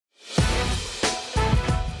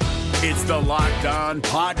It's the Locked On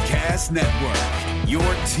Podcast Network, your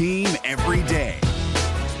team every day.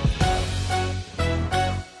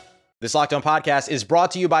 This Locked On Podcast is brought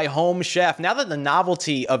to you by Home Chef. Now that the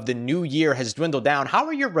novelty of the new year has dwindled down, how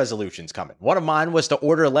are your resolutions coming? One of mine was to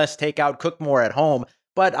order less takeout, cook more at home,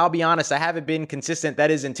 but I'll be honest, I haven't been consistent. That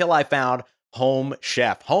is until I found Home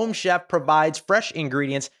Chef. Home Chef provides fresh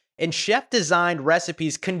ingredients and chef-designed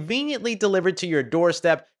recipes conveniently delivered to your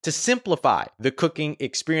doorstep to simplify the cooking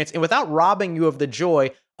experience and without robbing you of the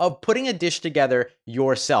joy of putting a dish together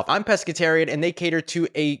yourself. I'm pescatarian and they cater to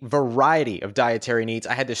a variety of dietary needs.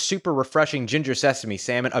 I had this super refreshing ginger sesame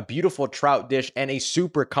salmon, a beautiful trout dish, and a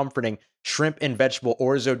super comforting shrimp and vegetable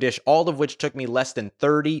orzo dish, all of which took me less than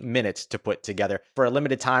 30 minutes to put together. For a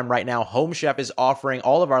limited time right now, Home Chef is offering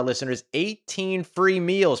all of our listeners 18 free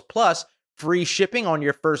meals plus free shipping on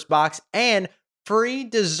your first box and free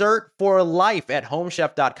dessert for life at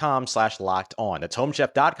homechef.com/lockedon. That's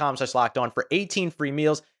homechef.com/lockedon for 18 free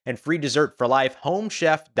meals and free dessert for life.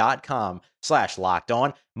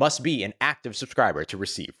 Homechef.com/lockedon. Must be an active subscriber to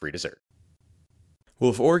receive free dessert. Well,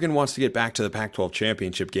 if Oregon wants to get back to the Pac-12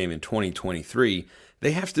 championship game in 2023,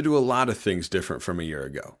 they have to do a lot of things different from a year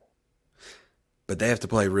ago. But they have to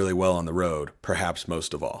play really well on the road, perhaps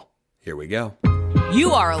most of all. Here we go.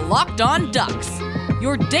 You are Locked On Ducks,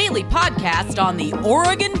 your daily podcast on the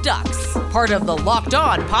Oregon Ducks, part of the Locked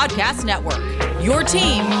On Podcast Network, your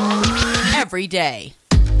team every day.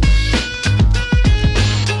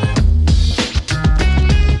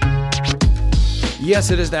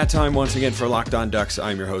 Yes, it is that time once again for Locked On Ducks.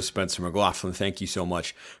 I'm your host, Spencer McLaughlin. Thank you so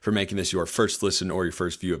much for making this your first listen or your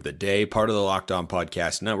first view of the day. Part of the Locked On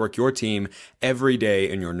Podcast Network, your team every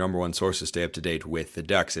day and your number one source to stay up to date with the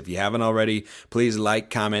Ducks. If you haven't already, please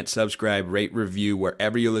like, comment, subscribe, rate, review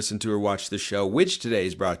wherever you listen to or watch the show, which today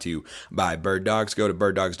is brought to you by Bird Dogs. Go to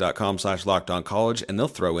birddogs.com/lockedoncollege and they'll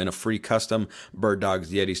throw in a free custom Bird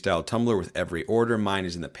Dogs Yeti style tumbler with every order. Mine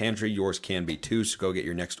is in the pantry. Yours can be too, so go get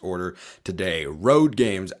your next order today. Road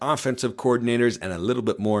games, offensive coordinators, and a little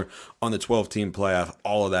bit more on the 12-team playoff.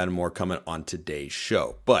 All of that and more coming on today's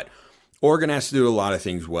show. But Oregon has to do a lot of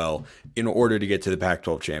things well in order to get to the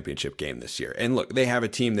Pac-12 championship game this year. And look, they have a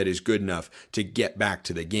team that is good enough to get back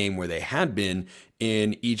to the game where they had been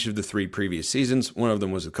in each of the three previous seasons. One of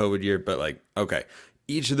them was the COVID year, but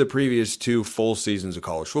each of the previous two full seasons of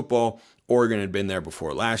college football, Oregon had been there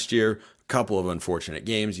before last year. Couple of unfortunate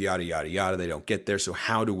games, yada, yada, yada. They don't get there. So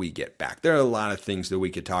how do we get back? There are a lot of things that we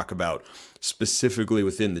could talk about specifically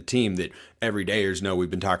within the team that everydayers know we've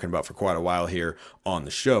been talking about for quite a while here on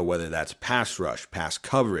the show, whether that's pass rush, pass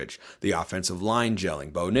coverage, the offensive line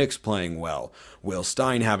gelling, Bo Nix playing well, Will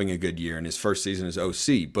Stein having a good year in his first season as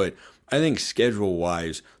OC. But I think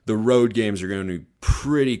schedule-wise, the road games are going to be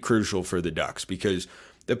pretty crucial for the Ducks because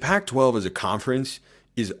the Pac-12 as a conference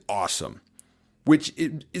is awesome, which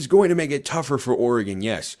is going to make it tougher for Oregon,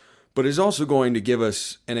 yes, but is also going to give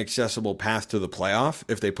us an accessible path to the playoff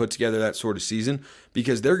if they put together that sort of season,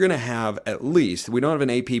 because they're going to have at least, we don't have an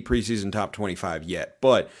AP preseason top 25 yet,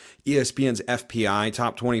 but ESPN's FPI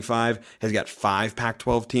top 25 has got 5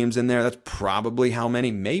 Pac-12 teams in there. That's probably how many?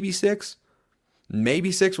 Maybe 6?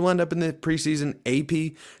 Maybe 6 will end up in the preseason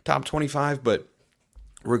AP top 25, but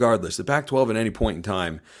regardless, the Pac-12 at any point in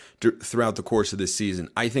time throughout the course of this season,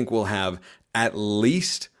 I think will have at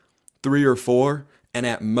least 3 or 4 and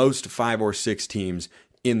at most 5 or 6 teams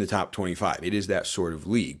in the top 25. It is that sort of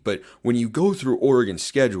league. But when you go through Oregon's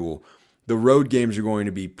schedule, the road games are going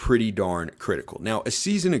to be pretty darn critical. Now, a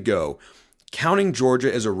season ago, counting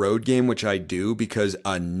Georgia as a road game, which I do because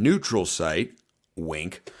a neutral site,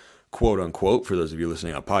 wink, quote unquote, for those of you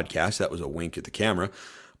listening on podcasts, that was a wink at the camera,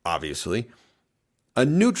 obviously. A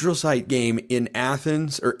neutral site game in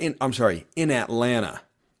Atlanta.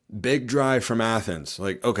 Big drive from Athens.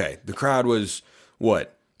 The crowd was,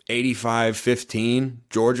 85-15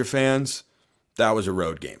 Georgia fans? That was a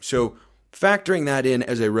road game. So factoring that in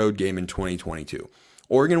as a road game in 2022,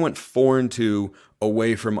 Oregon went 4-2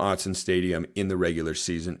 away from Autzen Stadium in the regular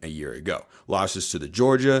season a year ago. Losses to the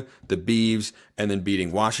Georgia, the Beavs, and then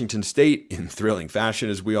beating Washington State in thrilling fashion,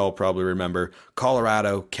 as we all probably remember,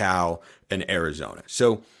 Colorado, Cal, and Arizona.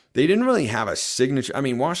 So they didn't really have a signature. I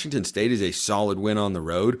mean, Washington State is a solid win on the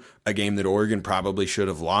road, a game that Oregon probably should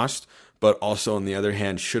have lost, but also on the other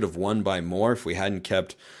hand should have won by more if we hadn't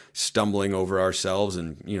kept stumbling over ourselves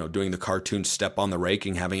and, doing the cartoon step on the rake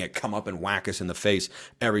and having it come up and whack us in the face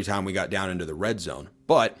every time we got down into the red zone.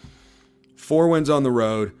 But 4 wins on the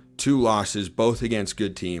road, 2 losses, both against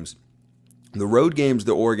good teams. The road games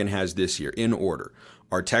that Oregon has this year, in order,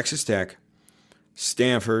 are Texas Tech,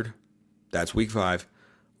 Stanford, that's week 5,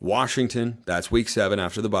 Washington, that's week 7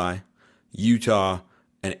 after the bye, Utah,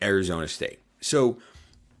 and Arizona State. So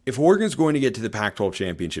if Oregon's going to get to the Pac-12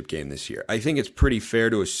 championship game this year, I think it's pretty fair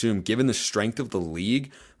to assume, given the strength of the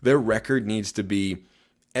league, their record needs to be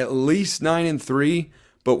at least 9-3,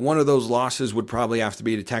 but one of those losses would probably have to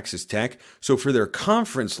be to Texas Tech. So for their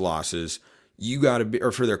conference losses,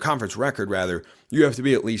 for their conference record rather, you have to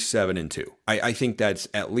be at least 7-2. I think that's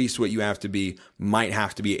at least what you have to be. Might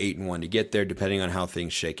have to be 8-1 to get there, depending on how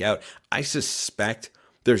things shake out. I suspect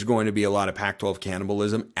there's going to be a lot of Pac-12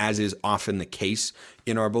 cannibalism, as is often the case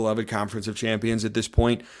in our beloved Conference of Champions at this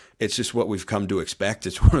point. It's just what we've come to expect.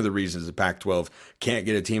 It's one of the reasons the Pac-12 can't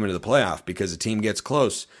get a team into the playoff, because a team gets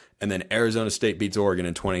close and then Arizona State beats Oregon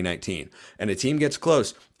in 2019. And a team gets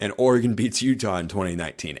close and Oregon beats Utah in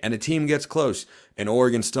 2019. And a team gets close and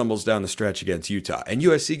Oregon stumbles down the stretch against Utah. And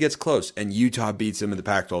USC gets close and Utah beats them in the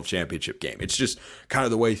Pac-12 championship game. It's just kind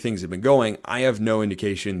of the way things have been going. I have no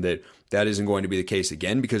indication that that isn't going to be the case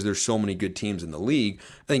again, because there's so many good teams in the league.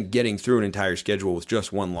 I think getting through an entire schedule with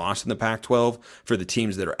just one loss in the Pac-12 for the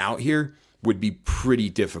teams that are out here would be pretty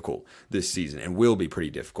difficult this season, and will be pretty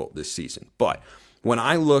difficult this season. But when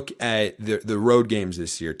I look at the road games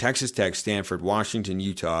this year, Texas Tech, Stanford, Washington,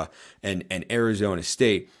 Utah, and Arizona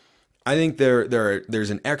State, I think there's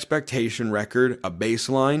an expectation record, a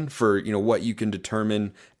baseline for what you can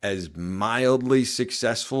determine as mildly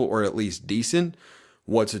successful or at least decent,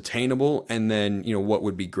 what's attainable, and then what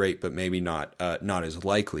would be great but maybe not as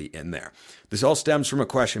likely in there. This all stems from a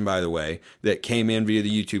question, by the way, that came in via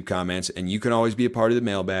the YouTube comments, and you can always be a part of the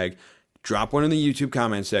mailbag. Drop one in the YouTube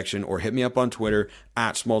comment section or hit me up on Twitter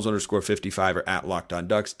at Smalls_55 or at Locked On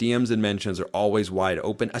Ducks. DMs and mentions are always wide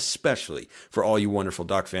open, especially for all you wonderful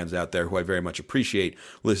Duck fans out there who I very much appreciate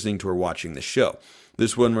listening to or watching the show.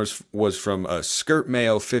 This one was from Skirt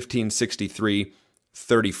Mayo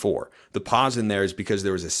 1563-34. The pause in there is because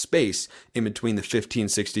there was a space in between the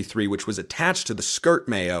 1563, which was attached to the Skirt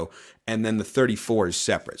Mayo, and then the 34 is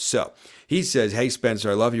separate. So he says, "Hey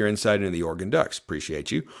Spencer, I love your insight into the Oregon Ducks.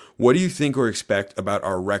 Appreciate you. What do you think or expect about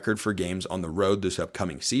our record for games on the road this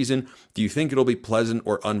upcoming season? Do you think it'll be pleasant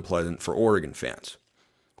or unpleasant for Oregon fans?"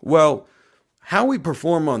 Well, how we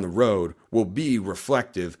perform on the road will be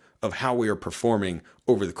reflective of how we are performing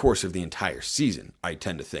over the course of the entire season, I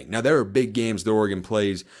tend to think. Now, there are big games that Oregon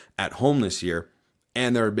plays at home this year,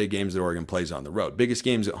 and there are big games that Oregon plays on the road. Biggest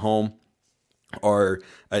games at home are,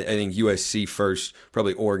 I think, USC first,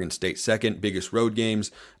 probably Oregon State second. Biggest road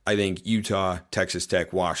games, I think Utah, Texas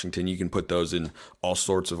Tech, Washington. You can put those in all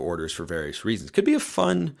sorts of orders for various reasons. Could be a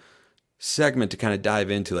fun segment to kind of dive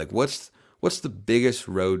into, like what's the biggest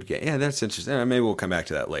road game? Yeah, that's interesting. Maybe we'll come back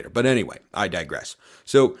to that later. But anyway, I digress.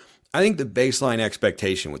 So I think the baseline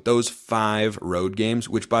expectation with those 5 road games,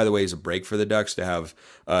 which by the way is a break for the Ducks to have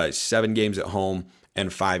 7 games at home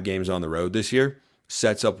and 5 games on the road this year,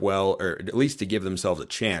 sets up well, or at least to give themselves a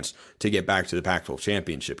chance to get back to the Pac-12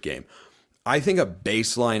 championship game. I think a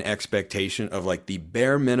baseline expectation of like the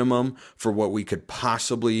bare minimum for what we could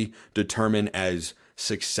possibly determine as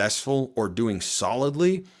successful or doing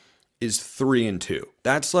solidly is 3-2.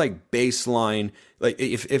 That's like baseline. Like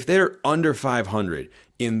if they're under 500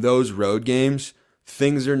 in those road games,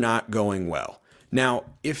 things are not going well. Now,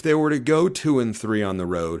 if they were to go 2-3 on the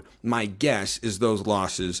road, my guess is those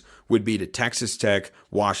losses would be to Texas Tech,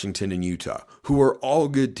 Washington, and Utah, who are all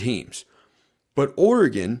good teams. But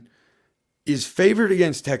Oregon is favored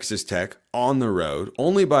against Texas Tech on the road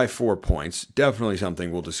only by 4 points. Definitely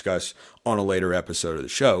something we'll discuss on a later episode of the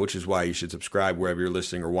show, which is why you should subscribe wherever you're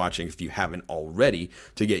listening or watching if you haven't already,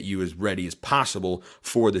 to get you as ready as possible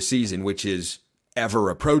for the season, which is ever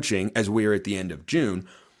approaching as we are at the end of June.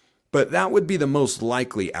 But that would be the most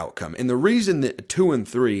likely outcome. And the reason that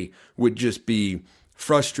 2-3 would just be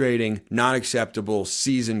frustrating, not acceptable,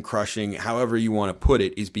 season crushing, however you want to put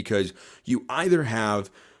it, is because you either have,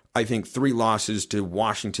 I think, 3 losses to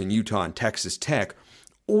Washington, Utah, and Texas Tech,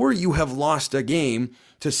 or you have lost a game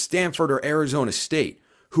to Stanford or Arizona State,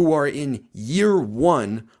 who are in year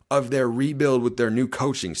 1 of their rebuild with their new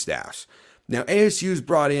coaching staffs. Now, ASU's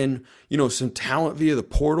brought in, some talent via the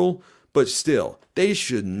portal, but still, they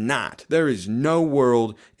should not. There is no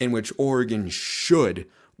world in which Oregon should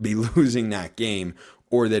be losing that game,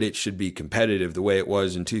 or that it should be competitive the way it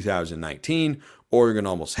was in 2019. Oregon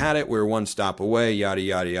almost had it. We were one stop away, yada,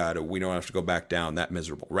 yada, yada. We don't have to go back down that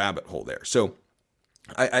miserable rabbit hole there. So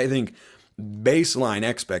I think baseline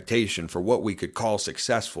expectation for what we could call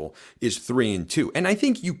successful is 3-2. And I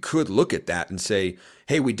think you could look at that and say,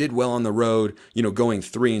 hey, we did well on the road, going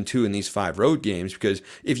 3-2 in these 5 road games, because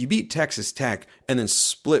if you beat Texas Tech and then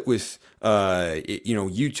split with,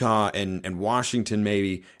 Utah and Washington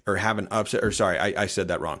maybe, or have an upset, or sorry, I said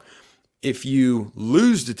that wrong. If you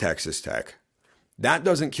lose to Texas Tech That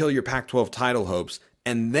doesn't kill your Pac-12 title hopes,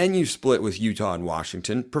 and then you split with Utah and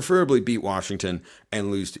Washington, preferably beat Washington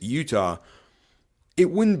and lose to Utah.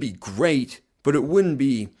 It wouldn't be great, but it wouldn't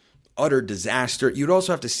be utter disaster. You'd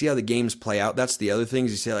also have to see how the games play out. That's the other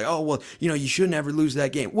things you say, like, oh, well, you shouldn't ever lose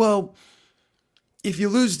that game. Well, if you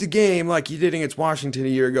lose the game like you did against Washington a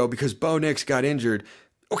year ago because Bo Nix got injured,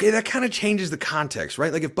 okay, that kind of changes the context,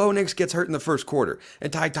 right? Like if Bo Nix gets hurt in the first quarter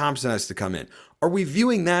and Ty Thompson has to come in, are we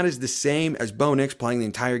viewing that as the same as Bo Nix playing the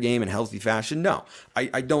entire game in healthy fashion? No,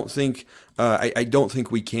 I don't think I don't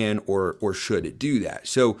think we can or should do that.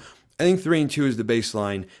 So I think 3-2 is the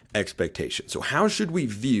baseline expectation. So how should we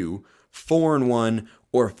view 4-1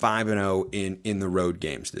 or 5-0 in the road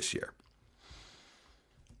games this year?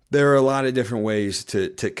 There are a lot of different ways to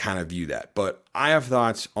kind of view that, but I have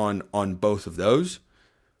thoughts on both of those.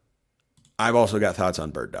 I've also got thoughts on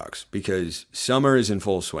bird dogs because summer is in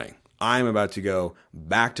full swing. I'm about to go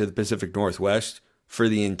back to the Pacific Northwest for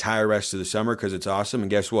the entire rest of the summer because it's awesome. And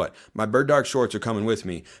guess what? My bird dog shorts are coming with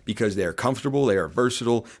me because they are comfortable, they are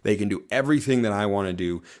versatile, they can do everything that I want to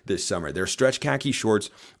do this summer. Their stretch khaki shorts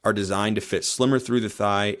are designed to fit slimmer through the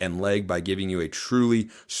thigh and leg by giving you a truly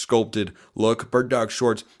sculpted look. Bird dog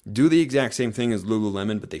shorts do the exact same thing as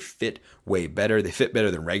Lululemon, but they fit way better. They fit better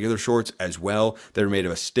than regular shorts as well. They're made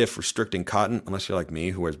of a stiff, restricting cotton, unless you're like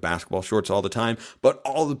me who wears basketball shorts all the time. But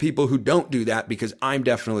all the people who don't do that, because I'm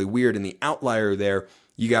definitely weird and the outlier there,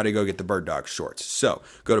 you got to go get the Bird Dog shorts. So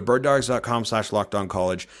go to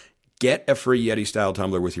birddogs.com/lockedoncollege. Get a free Yeti style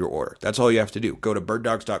tumbler with your order. That's all you have to do. Go to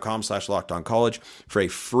birddogs.com/lockedoncollege for a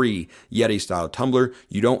free Yeti style tumbler.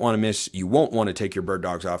 You don't want to miss, you won't want to take your bird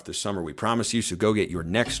dogs off this summer, we promise you. So go get your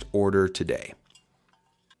next order today.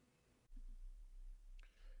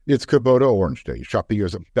 It's Kubota Orange Day. Shop the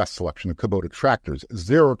year's best selection of Kubota tractors,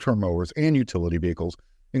 zero-turn mowers, and utility vehicles,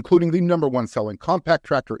 including the #1 selling compact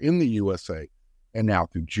tractor in the USA. And now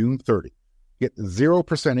through June 30, get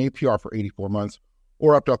 0% APR for 84 months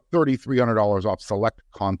or up to $3,300 off select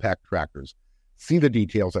compact tractors. See the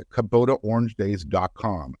details at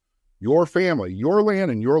KubotaOrangeDays.com. Your family, your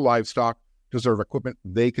land, and your livestock deserve equipment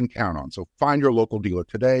they can count on. So find your local dealer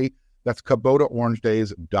today. That's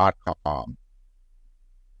KubotaOrangeDays.com.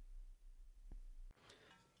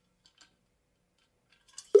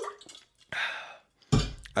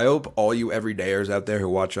 I hope all you everydayers out there who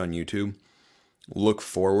watch on YouTube look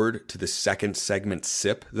forward to the second segment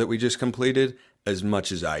sip that we just completed as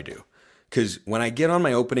much as I do. Because when I get on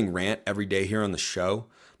my opening rant every day here on the show,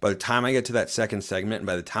 by the time I get to that second segment, and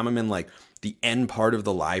by the time I'm in like the end part of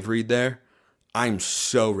the live read there, I'm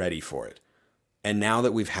so ready for it. And now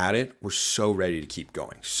that we've had it, we're so ready to keep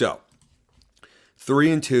going. So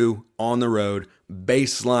 3-2 on the road,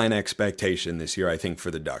 baseline expectation this year, I think,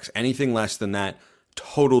 for the Ducks. Anything less than that,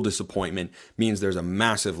 total disappointment, means there's a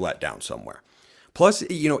massive letdown somewhere. Plus,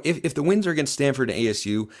 if the wins are against Stanford and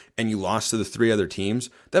ASU and you lost to the three other teams,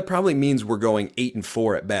 that probably means we're going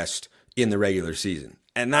 8-4 at best in the regular season.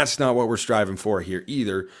 And that's not what we're striving for here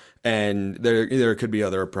either. And there could be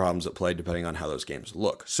other problems at play depending on how those games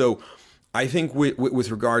look. So I think with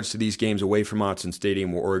regards to these games away from Autzen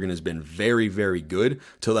Stadium, where Oregon has been very, very good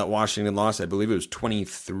till that Washington loss, I believe it was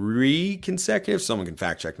 23 consecutive. Someone can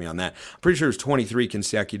fact check me on that. I'm pretty sure it was 23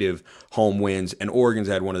 consecutive home wins, and Oregon's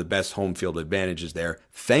had one of the best home field advantages there.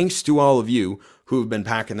 Thanks to all of you who have been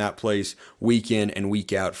packing that place week in and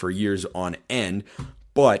week out for years on end.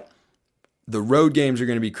 But the road games are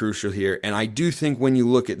going to be crucial here, and I do think when you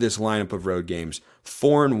look at this lineup of road games,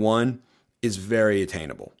 4-1 is very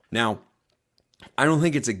attainable. Now, I don't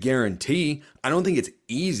think it's a guarantee. I don't think it's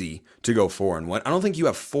easy to go 4-1. I don't think you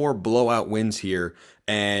have 4 blowout wins here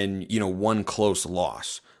and, 1 close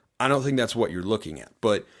loss. I don't think that's what you're looking at.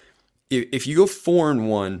 But if you go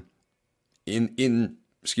 4-1 in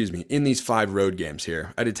these 5 road games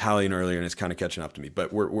here, I did tallying earlier and it's kind of catching up to me,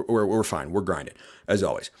 but we're fine. We're grinding as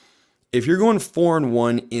always. If you're going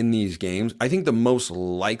 4-1 in these games, I think the most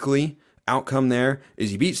likely outcome there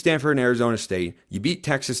is you beat Stanford and Arizona State, you beat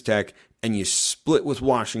Texas Tech, and you split with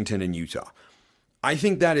Washington and Utah. I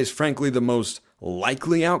think that is frankly the most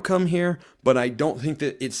likely outcome here, but I don't think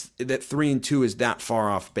that 3-2 is that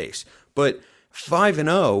far off base. But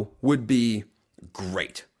 5-0 would be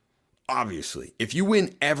great. Obviously, if you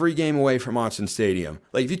win every game away from Autzen Stadium,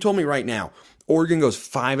 like if you told me right now, Oregon goes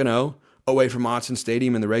 5-0 away from Autzen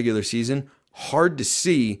Stadium in the regular season, hard to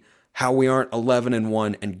see how we aren't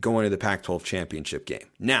 11-1 and going to the Pac-12 championship game.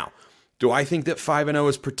 Now, do I think that 5-0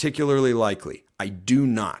 is particularly likely? I do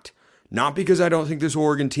not. Not because I don't think this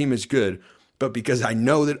Oregon team is good, but because I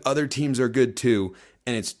know that other teams are good too,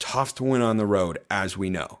 and it's tough to win on the road, as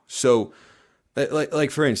we know. So,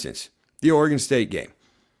 like for instance, the Oregon State game.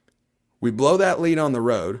 We blow that lead on the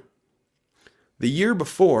road. The year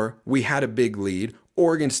before, we had a big lead.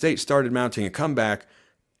 Oregon State started mounting a comeback,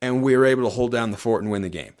 and we were able to hold down the fort and win the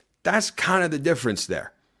game. That's kind of the difference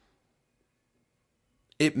there.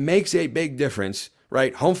 It makes a big difference,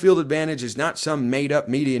 right? Home field advantage is not some made-up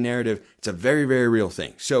media narrative. It's a very, very real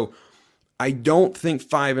thing. So I don't think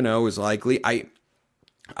 5-0 is likely. I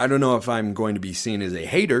don't know if I'm going to be seen as a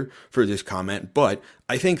hater for this comment, but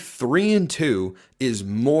I think 3-2 is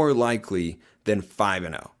more likely than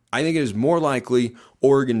 5-0. I think it is more likely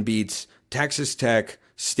Oregon beats Texas Tech,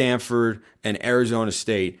 Stanford, and Arizona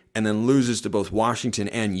State, and then loses to both Washington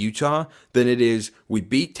and Utah than it is we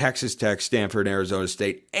beat Texas Tech, Stanford, and Arizona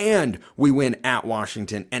State, and we win at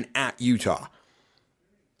Washington and at Utah.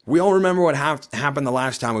 We all remember what happened the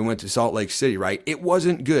last time we went to Salt Lake City, right? It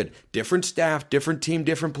wasn't good. Different staff, different team,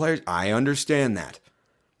 different players. I understand that.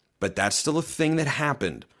 But that's still a thing that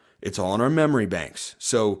happened. It's all in our memory banks.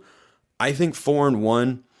 So I think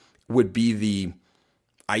 4-1 would be the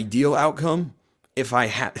ideal outcome. If I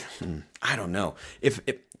had, I don't know. If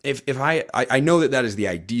I know that is the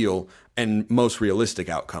ideal and most realistic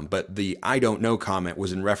outcome, but the I don't know comment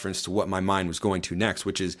was in reference to what my mind was going to next,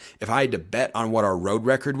 which is if I had to bet on what our road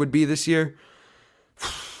record would be this year,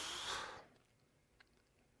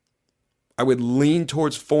 I would lean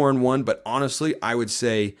towards 4-1, but honestly, I would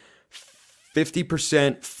say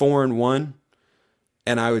 50% 4-1,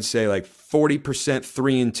 and I would say like 40%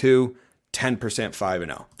 3-2, 10%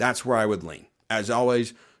 5-0. That's where I would lean. As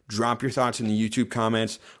always, drop your thoughts in the YouTube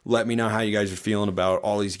comments. Let me know how you guys are feeling about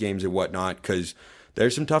all these games and whatnot, because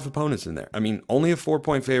there's some tough opponents in there. I mean, only a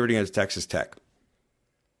 4-point favorite against Texas Tech.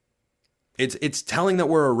 It's telling that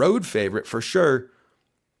we're a road favorite for sure,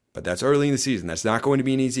 but that's early in the season. That's not going to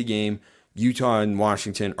be an easy game. Utah and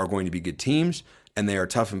Washington are going to be good teams, and they are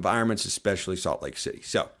tough environments, especially Salt Lake City.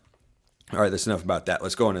 So, all right, that's enough about that.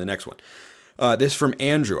 Let's go on to the next one. This from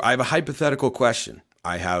Andrew. I have a hypothetical question.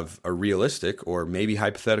 I have a realistic or maybe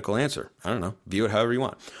hypothetical answer. I don't know. View it however you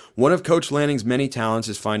want. One of Coach Lanning's many talents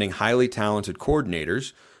is finding highly talented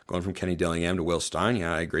coordinators, going from Kenny Dillingham to Will Stein.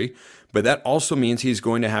 Yeah, I agree. But that also means he's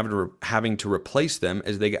going to having to replace them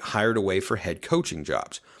as they get hired away for head coaching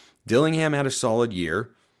jobs. Dillingham had a solid year,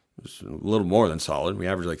 a little more than solid. We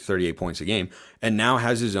averaged like 38 points a game, and now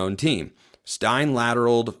has his own team. Stein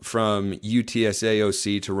lateraled from UTSA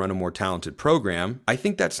OC to run a more talented program. I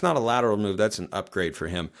think that's not a lateral move. That's an upgrade for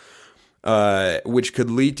him, which could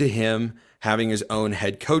lead to him having his own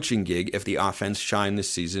head coaching gig if the offense shined this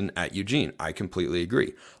season at Eugene. I completely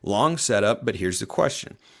agree. Long setup, but here's the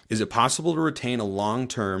question. Is it possible to retain a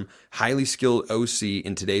long-term, highly skilled OC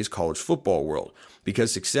in today's college football world?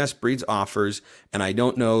 Because success breeds offers, and I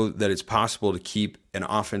don't know that it's possible to keep an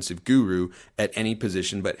offensive guru at any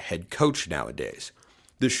position but head coach nowadays.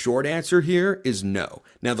 The short answer here is no.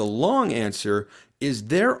 Now, the long answer is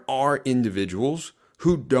there are individuals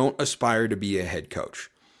who don't aspire to be a head coach.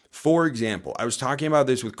 For example, I was talking about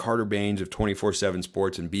this with Carter Baines of 24/7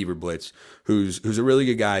 Sports and Beaver Blitz, who's a really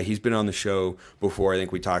good guy. He's been on the show before. I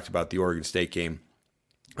think we talked about the Oregon State game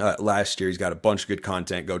last year. He's got a bunch of good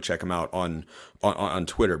content. Go check him out on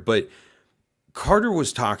Twitter. But Carter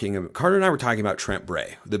and I were talking about Trent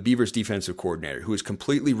Bray, the Beavers defensive coordinator, who has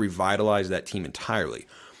completely revitalized that team entirely.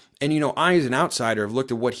 And, I, as an outsider, have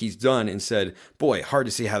looked at what he's done and said, boy, hard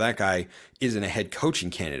to see how that guy isn't a head coaching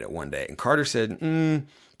candidate one day. And Carter said,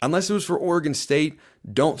 unless it was for Oregon State,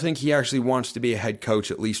 don't think he actually wants to be a head coach,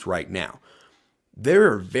 at least right now.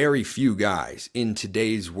 There are very few guys in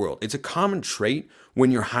today's world. It's a common trait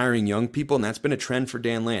when you're hiring young people, and that's been a trend for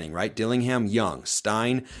Dan Lanning, right? Dillingham, young.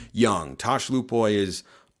 Stein, young. Tosh Lupoy is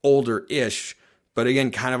older-ish, but again,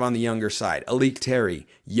 kind of on the younger side. Alik Terry,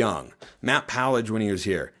 young. Matt Powledge, when he was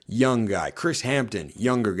here, young guy. Chris Hampton,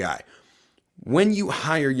 younger guy. When you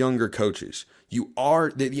hire younger coaches, you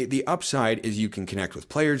are the upside is you can connect with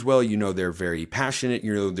players well. They're very passionate.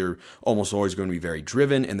 They're almost always going to be very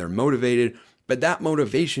driven, and they're motivated. But that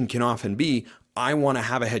motivation can often be, I want to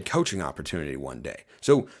have a head coaching opportunity one day.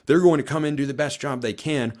 So they're going to come in, do the best job they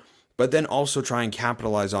can, but then also try and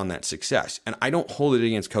capitalize on that success. And I don't hold it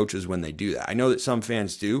against coaches when they do that. I know that some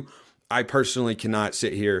fans do. I personally cannot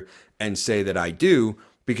sit here and say that I do,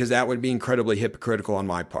 because that would be incredibly hypocritical on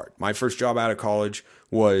my part. My first job out of college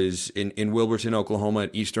was in Wilburton, Oklahoma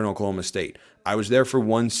at Eastern Oklahoma State. I was there for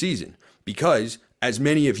one season because, as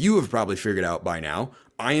many of you have probably figured out by now,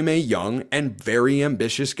 I am a young and very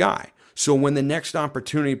ambitious guy. So when the next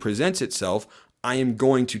opportunity presents itself, I am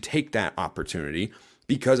going to take that opportunity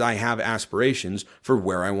because I have aspirations for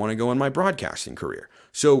where I want to go in my broadcasting career.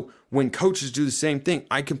 So when coaches do the same thing,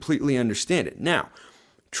 I completely understand it. Now,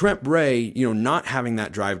 Trent Bray, not having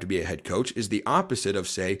that drive to be a head coach is the opposite of,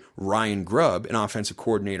 say, Ryan Grubb, an offensive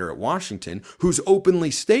coordinator at Washington, who's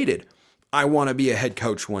openly stated, I want to be a head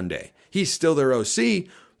coach one day. He's still their OC,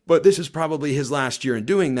 but this is probably his last year in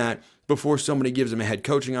doing that before somebody gives him a head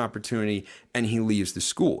coaching opportunity and he leaves the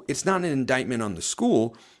school. It's not an indictment on the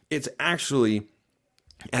school. It's actually,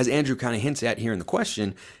 as Andrew kind of hints at here in the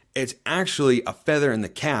question, it's actually a feather in the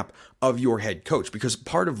cap of your head coach, because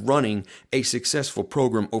part of running a successful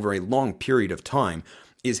program over a long period of time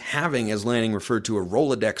is having, as Lanning referred to, a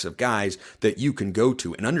Rolodex of guys that you can go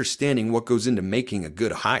to and understanding what goes into making a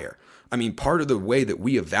good hire. I mean, part of the way that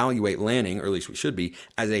we evaluate Lanning, or at least we should be,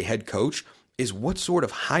 as a head coach is what sort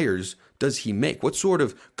of hires does he make? What sort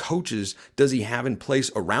of coaches does he have in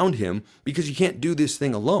place around him? Because you can't do this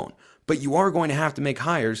thing alone. But you are going to have to make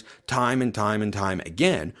hires time and time and time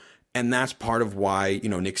again. And that's part of why,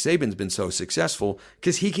 Nick Saban's been so successful,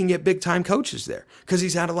 because he can get big time coaches there because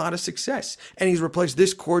he's had a lot of success and he's replaced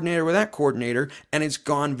this coordinator with that coordinator and it's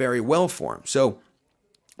gone very well for him. So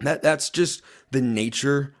that's just the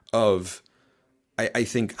nature of, I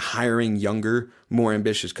think, hiring younger, more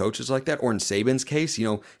ambitious coaches like that. Or in Saban's case,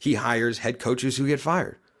 he hires head coaches who get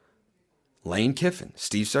fired. Lane Kiffin,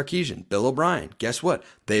 Steve Sarkisian, Bill O'Brien, guess what?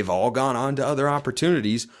 They've all gone on to other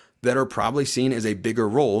opportunities that are probably seen as a bigger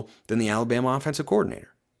role than the Alabama offensive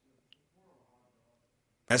coordinator.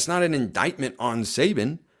 That's not an indictment on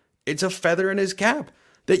Saban. It's a feather in his cap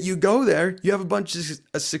that you go there, you have a bunch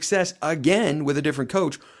of success again with a different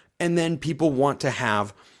coach, and then people want to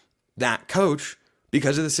have that coach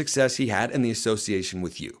because of the success he had and the association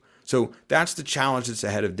with you. So that's the challenge that's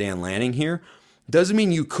ahead of Dan Lanning here. Doesn't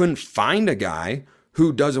mean you couldn't find a guy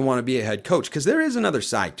who doesn't want to be a head coach, because there is another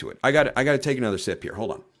side to it. I got to take another sip here.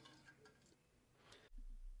 Hold on.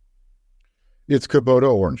 It's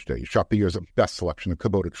Kubota Orange Day. Shop the year's best selection of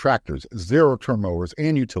Kubota tractors, zero-turn mowers,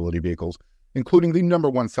 and utility vehicles, including the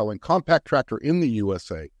 #1 selling compact tractor in the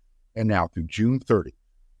USA. And now through June 30,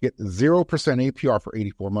 get 0% APR for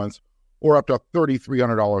 84 months or up to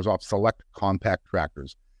 $3,300 off select compact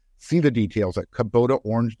tractors. See the details at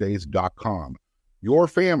KubotaOrangeDays.com. Your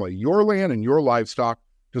family, your land, and your livestock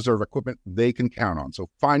deserve equipment they can count on. So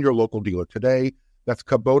find your local dealer today. That's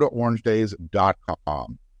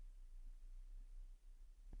KubotaOrangeDays.com.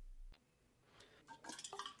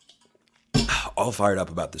 All fired up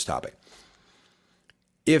about this topic.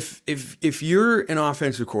 If you're an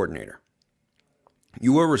offensive coordinator,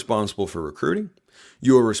 you are responsible for recruiting,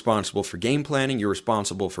 you are responsible for game planning, you're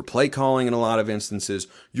responsible for play calling in a lot of instances,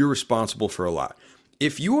 you're responsible for a lot.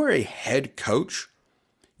 If you are a head coach,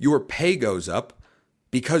 your pay goes up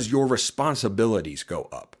because your responsibilities go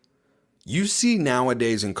up. You see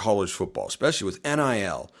nowadays in college football, especially with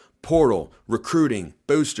NIL, portal, recruiting,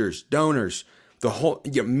 boosters, donors, the whole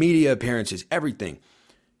media appearances, everything.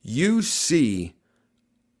 You see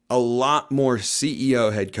a lot more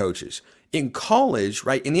CEO head coaches. In college,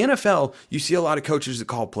 right? In the NFL, you see a lot of coaches that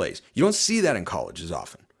call plays. You don't see that in college as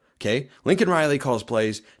often. Okay? Lincoln Riley calls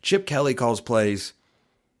plays. Chip Kelly calls plays.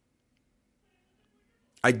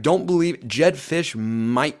 I don't believe Jed Fish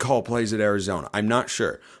might call plays at Arizona. I'm not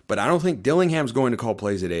sure. But I don't think Dillingham's going to call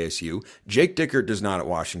plays at ASU. Jake Dickert does not at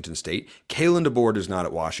Washington State. Kalen DeBoer does not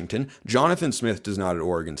at Washington. Jonathan Smith does not at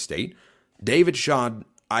Oregon State. David Shaw,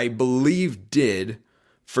 I believe, did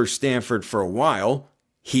for Stanford for a while.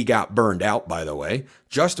 He got burned out, by the way.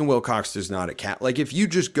 Justin Wilcox does not at Cal. Like, if you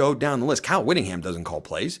just go down the list, Kyle Whittingham doesn't call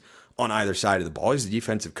plays on either side of the ball. He's the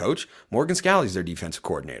defensive coach. Morgan Scalley's their defensive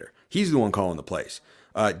coordinator. He's the one calling the plays.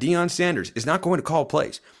 Deion Sanders is not going to call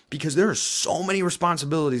plays because there are so many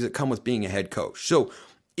responsibilities that come with being a head coach. So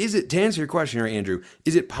to answer your question here, Andrew,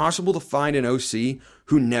 is it possible to find an OC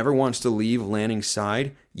who never wants to leave Lanning's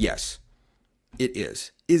side? Yes, it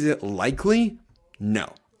is. Is it likely? No.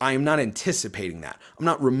 I am not anticipating that. I'm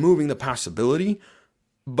not removing the possibility,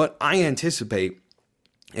 but I anticipate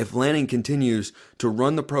if Lanning continues to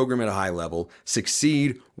run the program at a high level,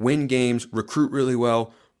 succeed, win games, recruit really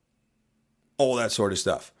well, all that sort of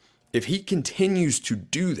stuff. If he continues to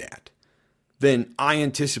do that, then I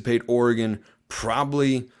anticipate Oregon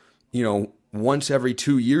probably, once every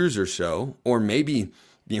 2 years or so, or maybe,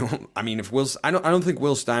 if I don't think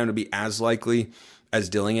Will Stein would be as likely as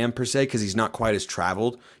Dillingham per se, because he's not quite as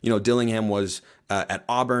traveled. Dillingham was at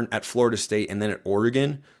Auburn, at Florida State, and then at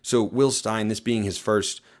Oregon. So Will Stein, this being his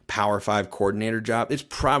first Power 5 coordinator job, it's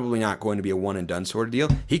probably not going to be a one and done sort of deal.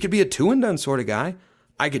 He could be a two and done sort of guy.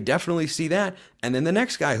 I could definitely see that. And then the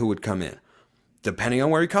next guy who would come in, depending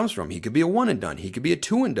on where he comes from, he could be a one and done. He could be a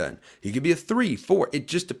two and done. He could be a 3, 4. It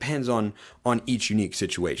just depends on each unique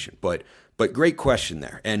situation. But great question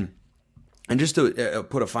there. And just to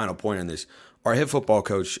put a final point on this, our head football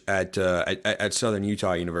coach at Southern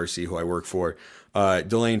Utah University, who I work for,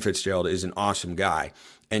 Delane Fitzgerald, is an awesome guy.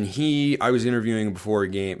 And I was interviewing before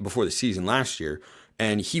the season last year,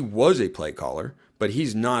 and he was a play caller, but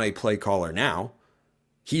he's not a play caller now.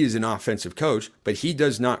 He is an offensive coach, but he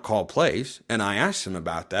does not call plays. And I asked him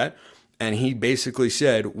about that, and he basically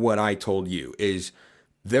said what I told you, is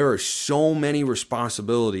there are so many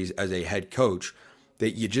responsibilities as a head coach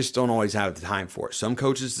that you just don't always have the time for. Some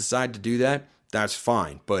coaches decide to do that. That's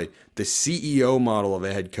fine. But the CEO model of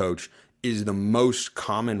a head coach is the most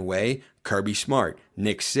common way. Kirby Smart,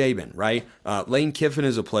 Nick Saban, right? Lane Kiffin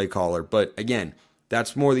is a play caller, but again,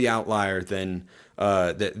 that's more the outlier than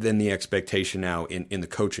the expectation now in the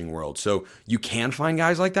coaching world. So you can find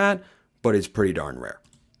guys like that, but it's pretty darn rare.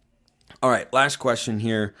 All right, last question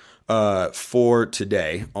here for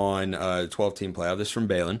today on 12-team playoff. This is from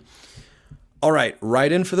Balin. All right,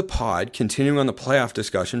 right in for the pod, continuing on the playoff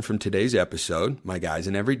discussion from today's episode. My guys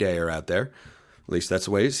in every day are out there. At least that's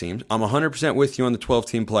the way it seems. I'm 100% with you on the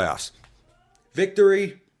 12-team playoffs.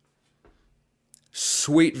 Victory.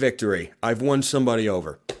 Sweet victory. I've won somebody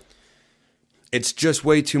over. It's just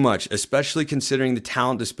way too much, especially considering the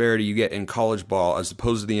talent disparity you get in college ball as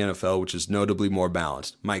opposed to the NFL, which is notably more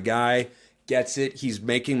balanced. My guy gets it. He's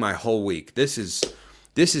making my whole week. This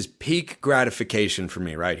is peak gratification for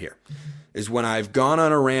me right here. Is when I've gone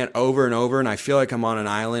on a rant over and over and I feel like I'm on an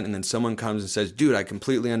island, and then someone comes and says, dude, I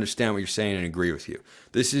completely understand what you're saying and agree with you.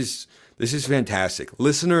 This is fantastic.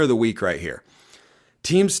 Listener of the week right here.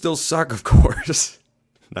 Teams still suck, of course.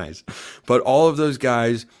 Nice. But all of those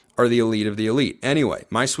guys are the elite of the elite. Anyway,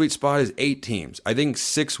 my sweet spot is 8 teams. I think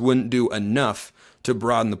 6 wouldn't do enough to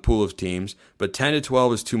broaden the pool of teams, but 10 to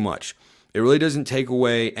 12 is too much. It really doesn't take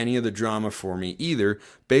away any of the drama for me either.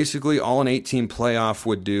 Basically, all an 8-team playoff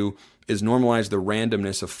would do is normalize the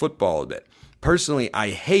randomness of football a bit. Personally, I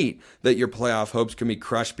hate that your playoff hopes can be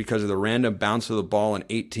crushed because of the random bounce of the ball, and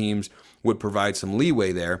 8 teams would provide some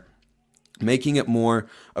leeway there, making it more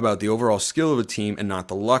about the overall skill of a team and not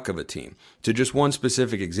the luck of a team. To just one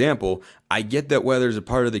specific example, I get that weather is a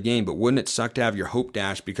part of the game, but wouldn't it suck to have your hope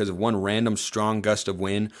dashed because of one random strong gust of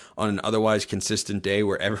wind on an otherwise consistent day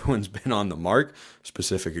where everyone's been on the mark?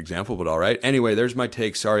 Specific example, but all right. Anyway, there's my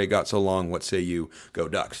take. Sorry it got so long. What say you? Go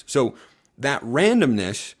Ducks. So that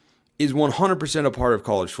randomness is 100% a part of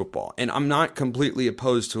college football, and I'm not completely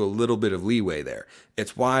opposed to a little bit of leeway there.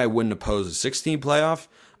 It's why I wouldn't oppose a 16 playoff.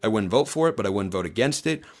 I wouldn't vote for it, but I wouldn't vote against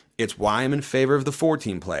it. It's why I'm in favor of the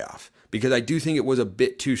 14 playoff, because I do think it was a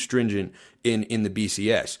bit too stringent in the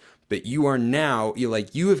BCS. But you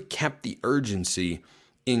have kept the urgency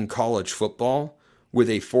in college football with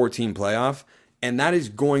a 14 playoff, and that is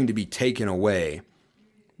going to be taken away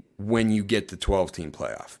when you get the 12-team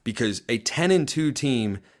playoff, because a 10-2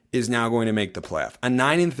 team is now going to make the playoff. A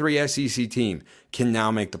 9-3 SEC team can now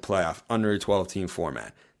make the playoff under a 12-team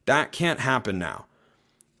format. That can't happen now.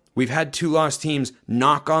 We've had 2-loss teams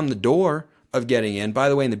knock on the door of getting in. By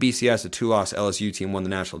the way, in the BCS, a 2-loss LSU team won the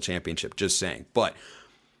national championship, just saying. But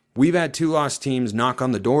we've had 2-loss teams knock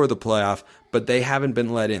on the door of the playoff, but they haven't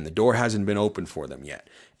been let in. The door hasn't been open for them yet.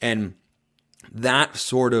 And that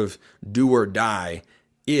sort of do or die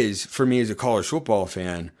is, for me as a college football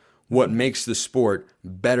fan, what makes the sport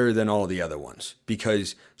better than all the other ones,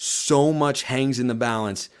 because so much hangs in the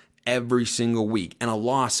balance every single week, and a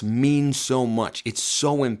loss means so much. It's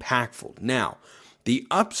so impactful. Now, the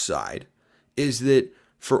upside is that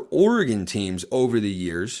for Oregon teams over the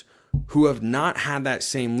years who have not had that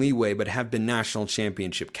same leeway but have been national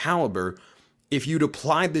championship caliber, if you'd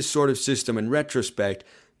applied this sort of system in retrospect,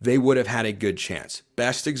 they would have had a good chance.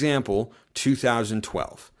 Best example,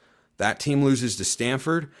 2012. That team loses to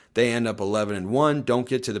Stanford. They end up 11-1, don't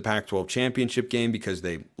get to the Pac-12 championship game because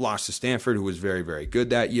they lost to Stanford, who was very, very good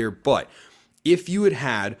that year. But if you had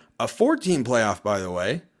had a 14 playoff, by the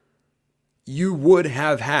way, you would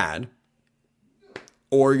have had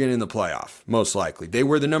Oregon in the playoff, most likely. They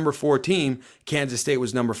were the number 4 team. Kansas State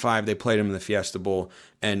was number 5. They played them in the Fiesta Bowl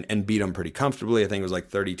and beat them pretty comfortably. I think it was like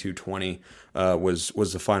 32-20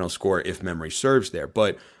 was the final score, if memory serves there.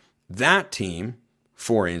 But that team,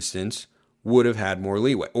 for instance, would have had more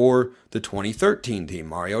leeway. Or the 2013 team,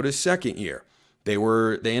 Mariota's second year. They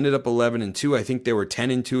ended up 11-2. I think they were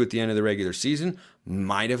 10-2 at the end of the regular season.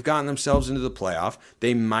 Might have gotten themselves into the playoff.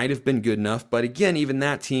 They might have been good enough. But again, even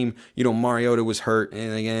that team, Mariota was hurt.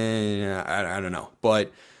 And again, I don't know.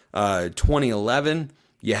 But 2011,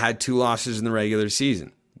 you had 2 losses in the regular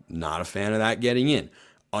season. Not a fan of that getting in.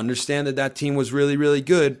 Understand that team was really, really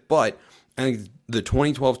good. But I think the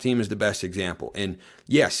 2012 team is the best example. And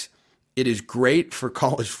yes, it is great for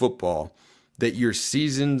college football that your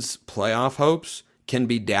season's playoff hopes can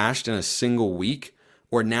be dashed in a single week,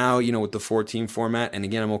 or now, with the 4-team format, and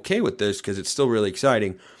again, I'm okay with this because it's still really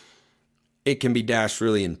exciting, it can be dashed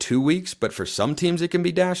really in 2 weeks, but for some teams, it can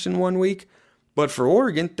be dashed in 1 week. But for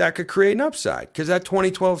Oregon, that could create an upside because that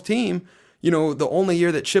 2012 team, the only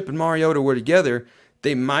year that Chip and Mariota were together,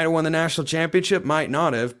 they might have won the national championship, might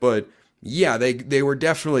not have, but yeah, they were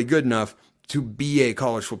definitely good enough to be a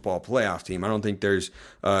college football playoff team. I don't think there's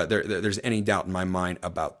any doubt in my mind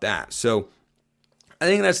about that. So I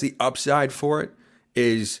think that's the upside for it,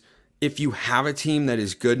 is if you have a team that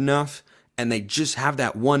is good enough and they just have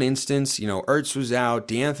that one instance, Ertz was out,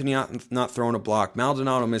 DeAnthony not throwing a block,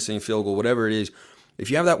 Maldonado missing a field goal, whatever it is. If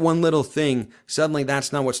you have that one little thing, suddenly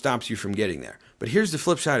that's not what stops you from getting there. But here's the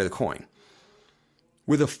flip side of the coin.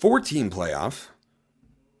 With a 4-team playoff,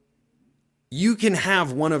 you can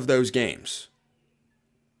have one of those games.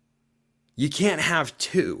 You can't have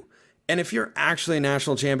two. And if you're actually a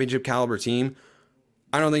national championship caliber team,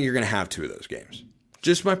 I don't think you're going to have two of those games.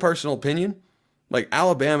 Just my personal opinion. Like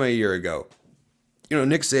Alabama a year ago,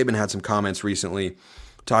 Nick Saban had some comments recently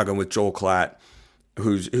talking with Joel Klatt,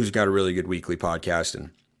 who's got a really good weekly podcast, and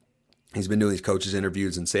he's been doing these coaches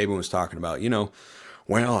interviews, and Saban was talking about,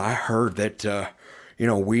 well, I heard that,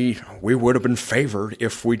 we would have been favored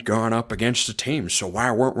if we'd gone up against the team, so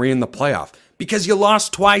why weren't we in the playoff? Because you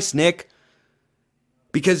lost twice, Nick.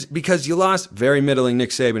 Because you lost. Very middling Nick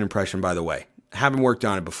Saban impression, by the way. Haven't worked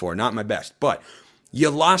on it before, not my best, but you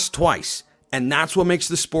lost twice. And that's what makes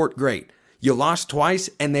the sport great. You lost twice,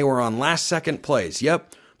 and they were on last-second plays.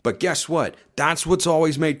 Yep. But guess what? That's what's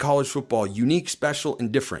always made college football unique, special,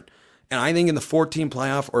 and different. And I think in the 14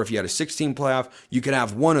 playoff, or if you had a 16 playoff, you could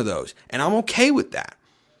have one of those. And I'm okay with that.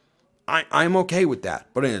 I'm okay with that.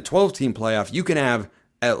 But in a 12-team playoff, you can have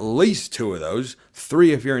at least two of those,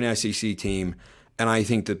 3 if you're an SEC team. And I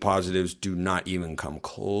think the positives do not even come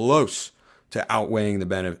close to outweighing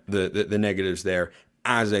the negatives there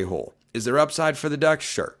as a whole. Is there upside for the Ducks?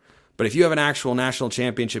 Sure. But if you have an actual national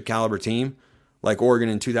championship caliber team, like Oregon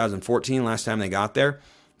in 2014, last time they got there,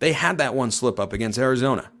 they had that one slip up against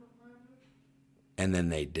Arizona. And then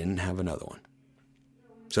they didn't have another one.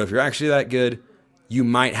 So if you're actually that good, you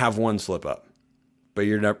might have one slip up. But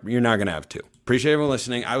you're not going to have two. Appreciate everyone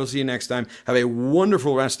listening. I will see you next time. Have a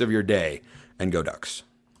wonderful rest of your day, and go Ducks.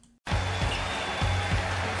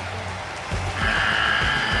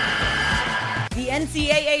 The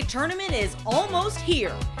NCAA tournament is almost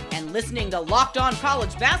here, and listening to Locked On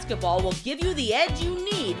College Basketball will give you the edge you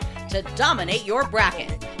need to dominate your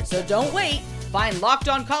bracket. So don't wait. Find Locked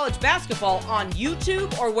On College Basketball on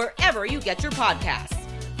YouTube or wherever you get your podcasts.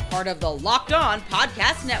 Part of the Locked On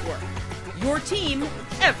Podcast Network. Your team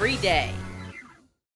every day.